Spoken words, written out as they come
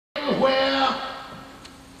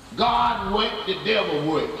God work, the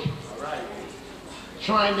devil work.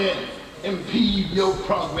 Trying to impede your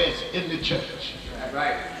progress in the church.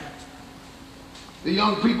 Right. The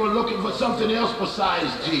young people are looking for something else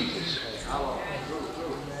besides Jesus.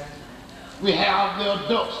 We have the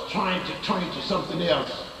adults trying to turn to something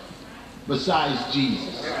else besides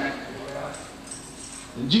Jesus.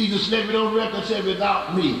 And Jesus left it on record and said,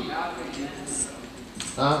 without me.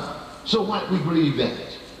 So why don't we believe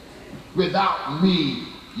that? Without me,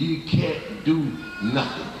 you can't do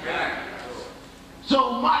nothing.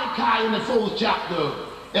 So Mordecai in the 4th chapter,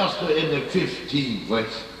 Esther in the 15th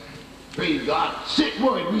verse. Praise God. Sit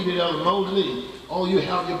word, read it, Elder Mosley. Oh, you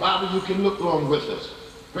have your Bible, you can look along with us.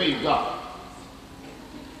 Praise God.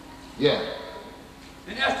 Yeah.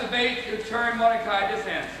 In Esther 8, returned Mordecai this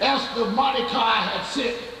answer. Esther, Mordecai had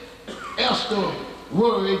sent Esther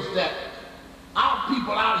words that our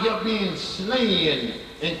people out here being slain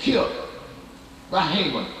and killed by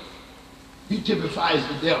Haman. He typifies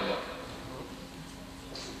the devil.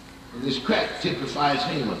 And this crack typifies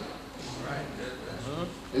Haman.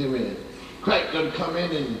 Amen. Crack doesn't come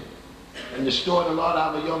in and destroy the Lord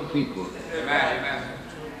out of young people. Amen.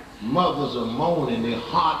 Mothers are moaning, their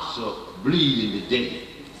hearts are bleeding today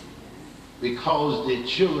because their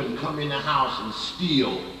children come in the house and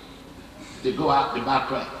steal. They go out to buy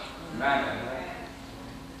crack. Amen.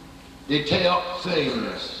 They tear up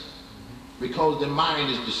things because their mind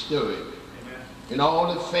is disturbed. Amen. And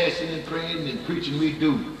all the fasting and praying and preaching we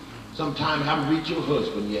do, sometimes haven't reached your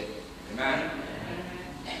husband yet. Amen.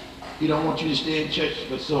 He don't want you to stay in church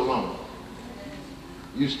for so long.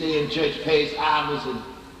 You stay in church past hours and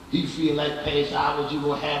he feel like past hours you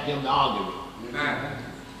will have him to argue with. Amen.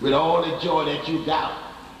 With all the joy that you got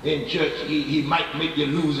in church, he might make you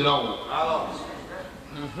lose it all.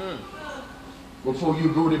 Before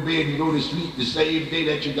you go to bed and go to sleep the same day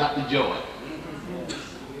that you got the joy.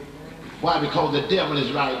 Why? Because the devil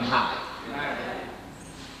is riding high.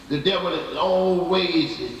 The devil has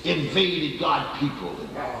always invaded God's people and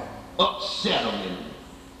upset them and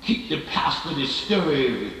keep the pastor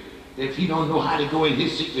disturbed if he don't know how to go in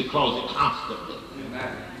his secret closet constantly.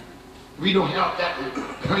 We don't have that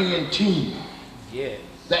praying team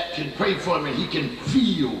that can pray for him and he can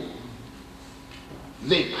feel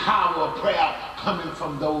the power of prayer coming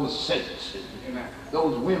from those saints,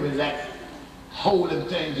 those women that holding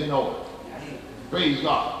things in order. Praise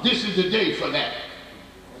God. This is the day for that.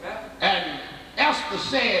 And Esther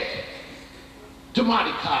said to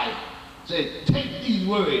Mordecai, said, take these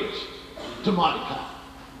words to Mordecai.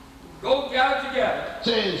 Go gather together.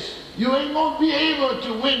 Says, you ain't going to be able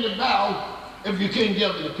to win the battle if you can't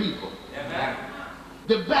gather the people. Amen.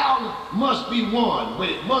 The battle must be won, but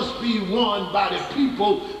it must be won by the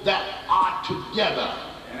people that are together.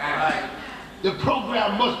 Amen. The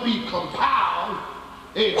program must be compiled,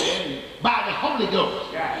 amen, by the Holy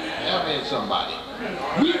Ghost. Amen, somebody.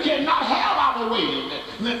 We cannot have our way.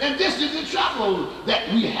 And this is the trouble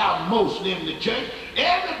that we have mostly in the church.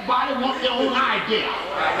 Everybody wants their own idea.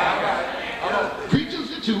 Preachers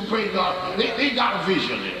too, praise God. They got a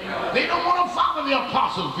vision. They don't want to follow the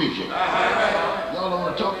apostles' vision. Y'all don't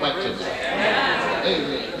want to talk back to me.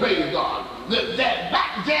 Amen. Praise God. That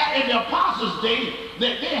back there in the apostles' day,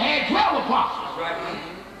 they had 12 apostles.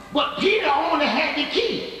 But Peter only had the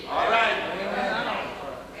key. All right.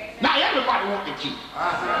 Now everybody wants the key.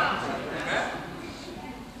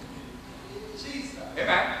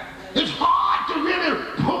 Amen. It's hard to really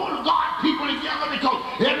pull God's people together because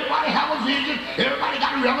everybody have a vision, everybody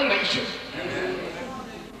got a revelation.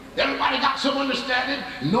 Everybody got some understanding.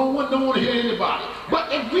 No one don't want to hear anybody.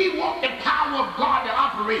 But if we want the power of God to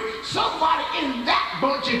operate, somebody in that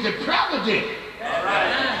bunch is the president. All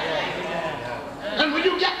right. And when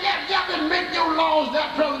you get that together and make your laws,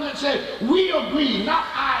 that president said, we agreed, not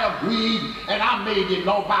I agreed and I made the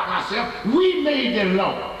law by myself. We made the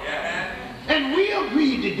law. And we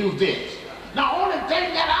agreed to do this. The only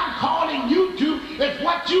thing that I'm calling you to is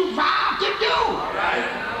what you vowed to do. All right.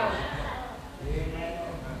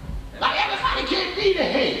 Now everybody can't be the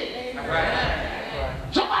head. All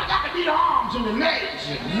right. Somebody got to be the arms and the legs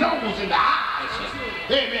and the nose and the eyes.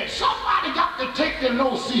 Amen. Somebody got to take the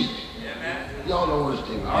low seat. Y'all know what it's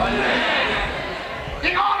doing.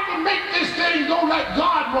 In order to make this thing go like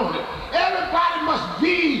God wanted, everybody must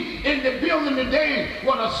be in the building today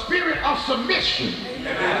with a spirit of submission.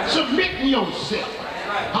 Submitting yourself.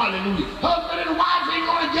 Hallelujah. Husband and wife ain't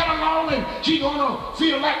going to get along and she's going to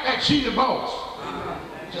feel like that she's the boss.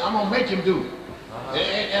 So I'm going to make him do it.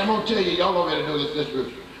 And I'm going to tell you, y'all already know this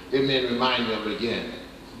scripture. Amen. Remind me of it again.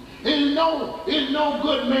 There's no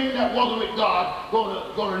good man that walking with God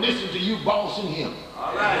gonna listen to you bossing him.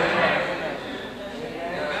 All right.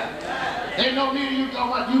 Ain't no need of you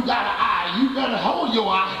talking about you got an eye. You better hold your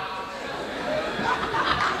eye.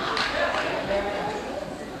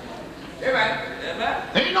 Amen. Amen.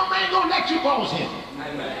 Ain't no man gonna let you boss him.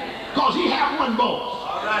 Amen. Because he have one boss.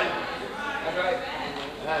 All right. That's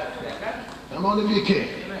right. I'm gonna be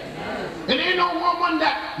careful. And ain't no woman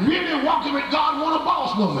that really walking with God want a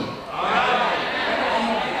boss no man. All right.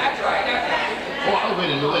 That's right. That's right. Oh, I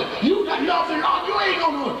already know it. You that love the Lord, you ain't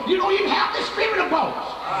gonna know it. You don't even have the spirit of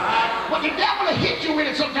boss. But the devil will hit you with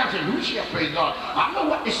it sometimes. Say, Lucia, praise God. I know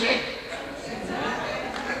what they say.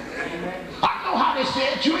 I know how they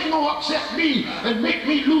said you ain't gonna upset me and make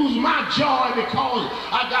me lose my joy because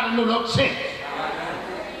I got a little upset.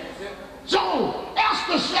 So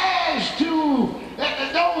Esther says to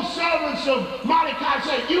those servants of Mordecai,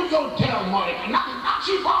 said, you go tell Mordecai. Not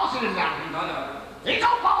she bossing him now. Ain't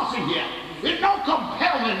no bossing here. There's no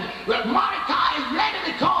compelling that Mordecai is ready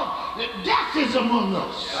because death is among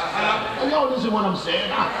us. Y'all listen what I'm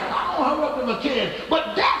saying. I don't hurry up if I can,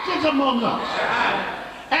 but death is among us.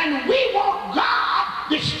 And we want God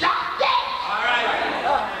to stop death. All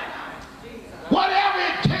right. Whatever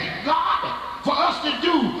it takes, God, for us to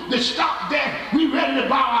do to stop death, we ready to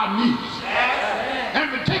bow our knees. And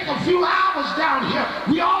to take a few hours down here,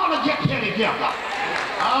 we all will get here together.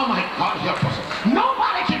 Oh my God, help us.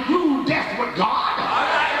 Nobody can rule death but God.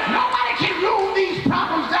 Nobody can rule these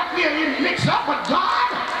problems that we're in mixed up with God.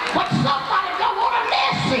 But somebody don't want to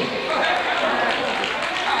listen.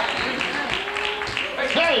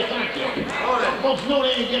 Hey, thank you. Folks know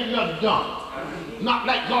they ain't getting nothing done. Not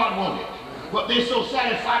like God wanted. But they're so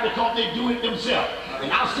satisfied because they do it themselves.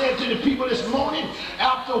 And I said to the people this morning,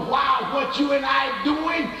 after a while, what you and I are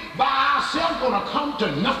doing by ourselves gonna come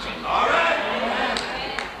to nothing. All right.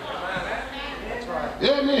 That's right.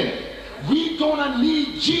 Amen. We're gonna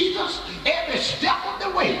need Jesus every step of the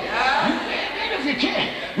way. And if you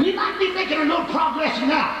can, we might be making a little progress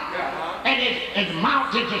now. And it's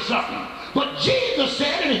mounted to something. But Jesus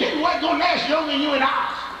said, and his word gonna last longer than you and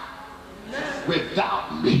ours.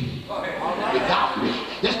 Without me. Without me.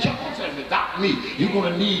 Just keep on saying, without me. You're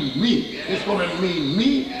going to need me. It's going to mean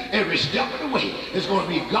me every step of the way. It's going to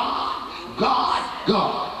be God, God,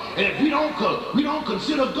 God. And if we don't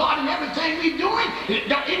consider God in everything we're doing, it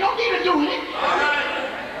don't need to do it.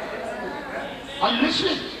 Are you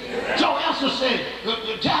listening? So Esther said,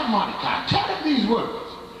 tell Mordecai, tell him these words.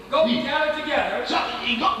 Go gather together. So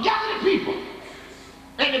you go gather the people.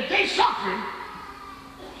 And if they suffering,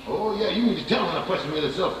 oh yeah, you need to tell them a person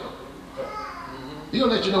really suffering. He'll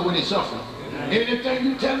let you know when he's suffering. Anything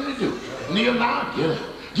you tell him to do. Kneel down,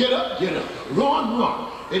 get up,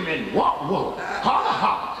 run, amen, walk, holler,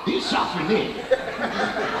 holler. He's suffering then.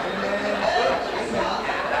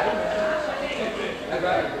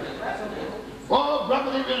 Oh,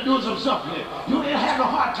 brother, they've been doing some suffering. You ain't having a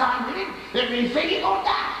hard time with him. That means you think he's gonna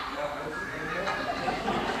die.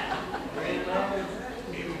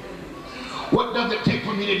 What does it take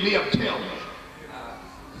for me to live? Tell me.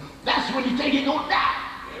 That's when you think you're going to die.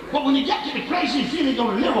 But when you get to the place you feel you're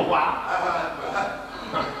going to live a while.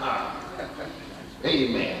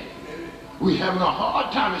 Amen. We're having a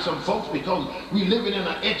hard time with some folks because we're living in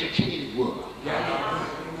an educated world.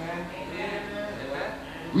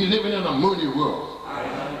 We're living in a money world.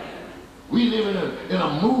 We're living in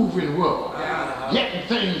a moving world. Getting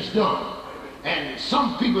things done. And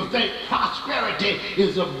some people think prosperity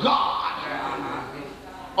is of God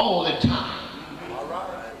all the time.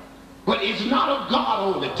 But it's not of God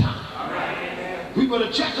all the time. We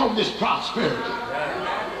better check on this prosperity.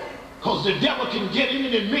 Because the devil can get in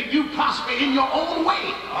it and make you prosper in your own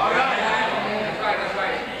way. That's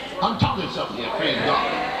right. I'm talking something here, praise God.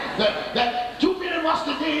 That too many of us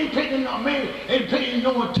today ain't paying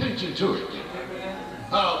no attention to it.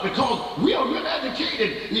 Because we are really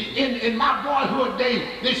educated. In my boyhood days,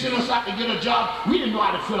 they sent us out to get a job. We didn't know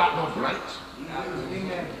how to fill out no blanks.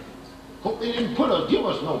 Hope they didn't give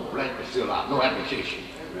us no blank to fill out, no application.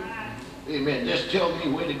 Amen. Just tell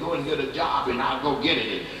me where to go and get a job and I'll go get it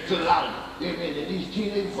and fill it out. Amen. And these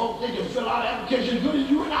teenage folks, they can fill out an application as good as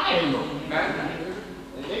you and I ain't know.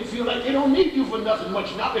 And they feel like they don't need you for nothing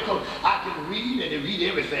much now because I can read and they read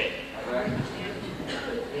everything.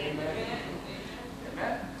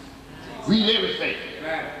 Read everything.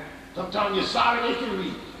 Sometimes you're sorry they can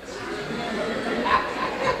read.